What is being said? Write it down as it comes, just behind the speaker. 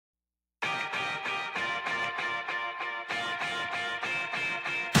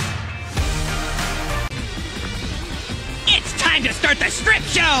Time to start the strip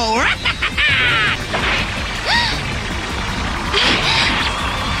show!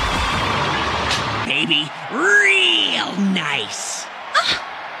 Baby, real nice.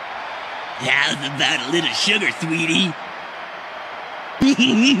 How's about a little sugar, sweetie?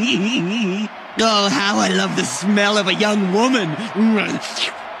 Oh, how I love the smell of a young woman.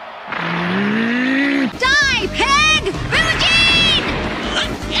 Die, pig! Fujin!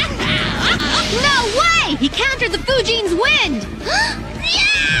 No way! He countered the Fujin's wind! You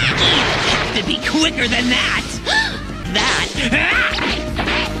have to be quicker than that!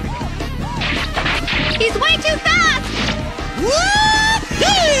 He's way too fast!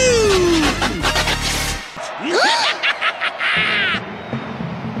 Woo-hoo!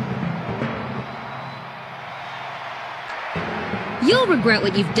 You'll regret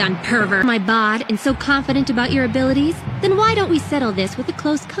what you've done, pervert. My bod, and so confident about your abilities? Then why don't we settle this with a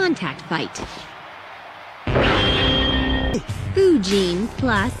close contact fight? Fujin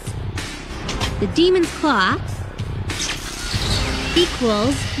plus the Demon's Claw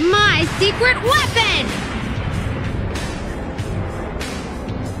equals my secret weapon!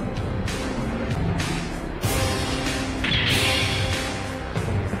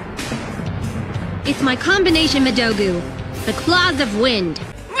 It's my combination Madogu, the Claws of Wind.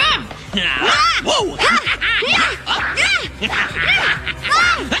 Whoa!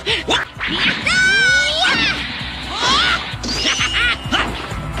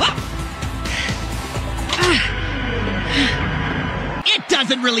 It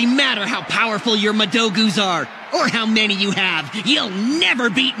doesn't really matter how powerful your Madogus are, or how many you have. You'll never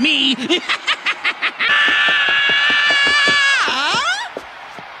beat me! What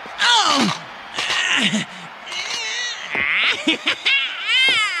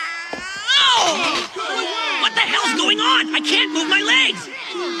the hell's going on? I can't move my legs!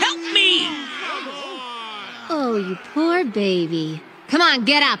 Help me! Oh, you poor baby. Come on,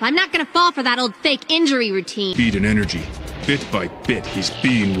 get up. I'm not gonna fall for that old fake injury routine. Speed and energy. Bit by bit, he's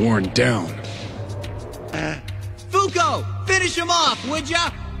being worn down. Fuko! Finish him off, would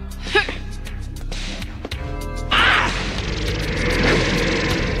ya?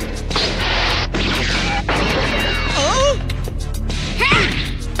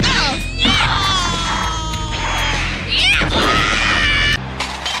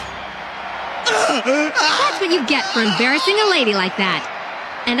 That's what you get for embarrassing a lady like that.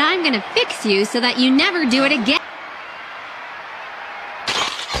 And I'm gonna fix you so that you never do it again.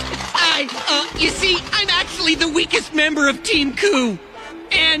 You see, I'm actually the weakest member of Team Coup.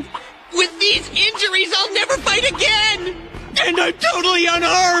 And with these injuries, I'll never fight again! And I'm totally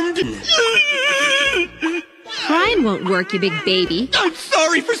unarmed! Crying won't work, you big baby. I'm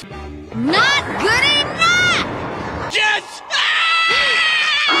sorry for... Not good enough! Just...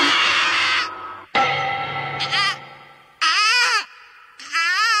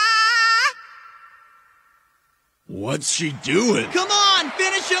 What's she doing? Come on,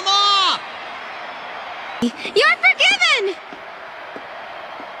 finish him off! You're forgiven!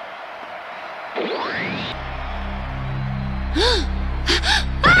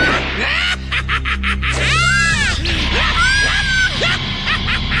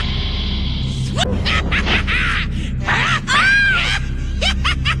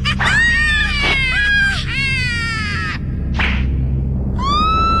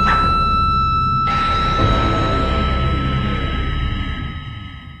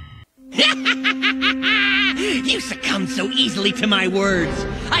 You succumb so easily to my words.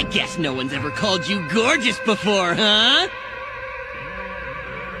 I guess no one's ever called you gorgeous before, huh?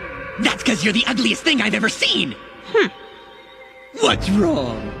 That's because you're the ugliest thing I've ever seen. What's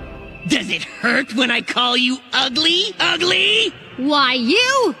wrong? Does it hurt when I call you ugly? Ugly? Why,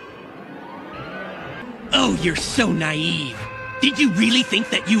 you? Oh, you're so naive. Did you really think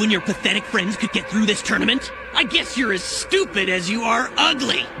that you and your pathetic friends could get through this tournament? I guess you're as stupid as you are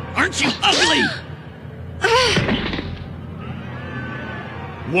ugly. Aren't you ugly?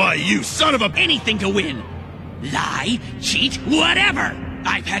 Why, you son of a... Anything to win. Lie, cheat, whatever.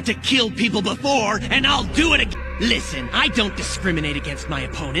 I've had to kill people before, and I'll do it again. Listen, I don't discriminate against my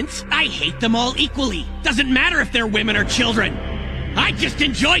opponents. I hate them all equally. Doesn't matter if they're women or children. I just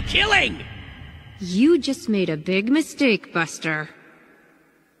enjoy killing. You just made a big mistake, Buster.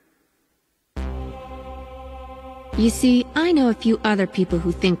 You see, I know a few other people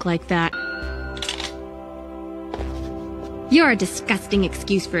who think like that. You're a disgusting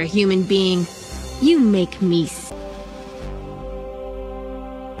excuse for a human being. You make me sick.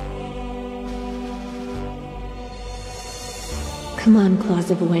 Come on,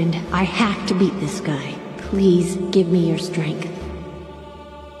 Claws of Wind. I have to beat this guy. Please give me your strength.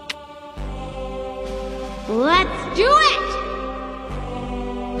 Let's do it!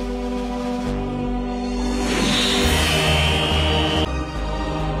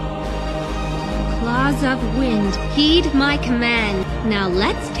 claws of wind, heed my command. Now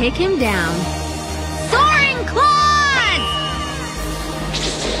let's take him down. Soaring claws!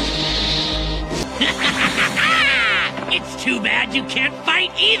 It's too bad you can't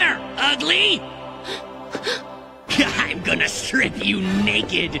fight either, ugly! I'm gonna strip you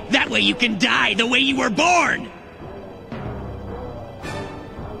naked. That way you can die the way you were born!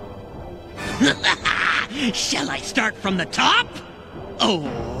 Shall I start from the top?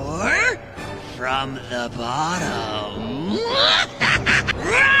 Or from the bottom?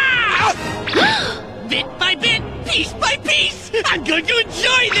 Bit by bit, piece by piece, I'm going to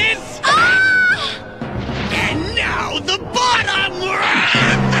enjoy this! And now the bottom!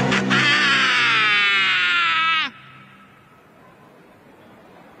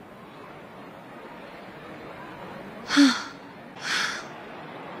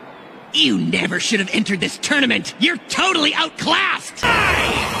 You never should have entered this tournament! You're totally outclassed!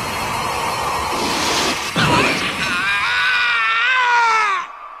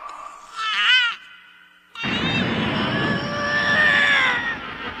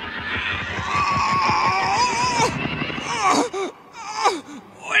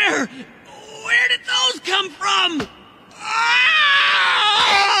 Where did those come from?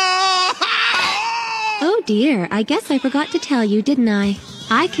 Oh dear, I guess I forgot to tell you, didn't I?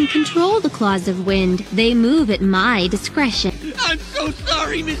 I can control the claws of wind. They move at my discretion. I'm so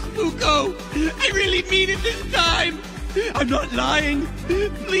sorry, Miss Fuko. I really mean it this time. I'm not lying.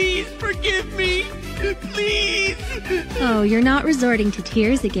 Please forgive me. Please. Oh, you're not resorting to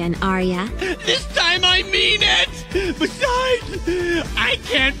tears again, are ya? This time I mean it. Besides, I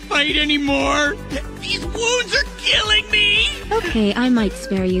can't fight anymore. These wounds are killing me. Okay, I might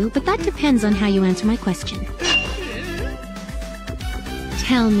spare you, but that depends on how you answer my question.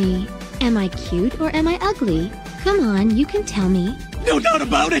 Tell me, am I cute or am I ugly? Come on, you can tell me. No doubt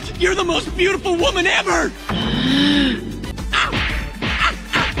about it! You're the most beautiful woman ever!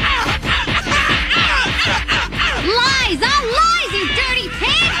 Lies on lies, you dirty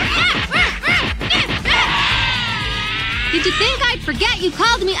pig! Did you think I'd forget you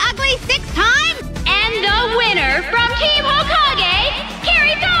called me ugly 6 times? And the winner from Team Hokage,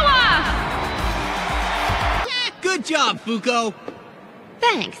 Kirisawa! Good job, Fuko!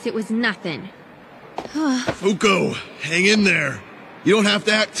 Thanks, it was nothing. Fuko, hang in there. You don't have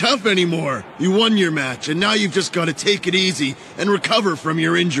to act tough anymore. You won your match, and now you've just got to take it easy and recover from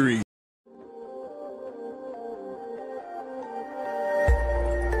your injuries.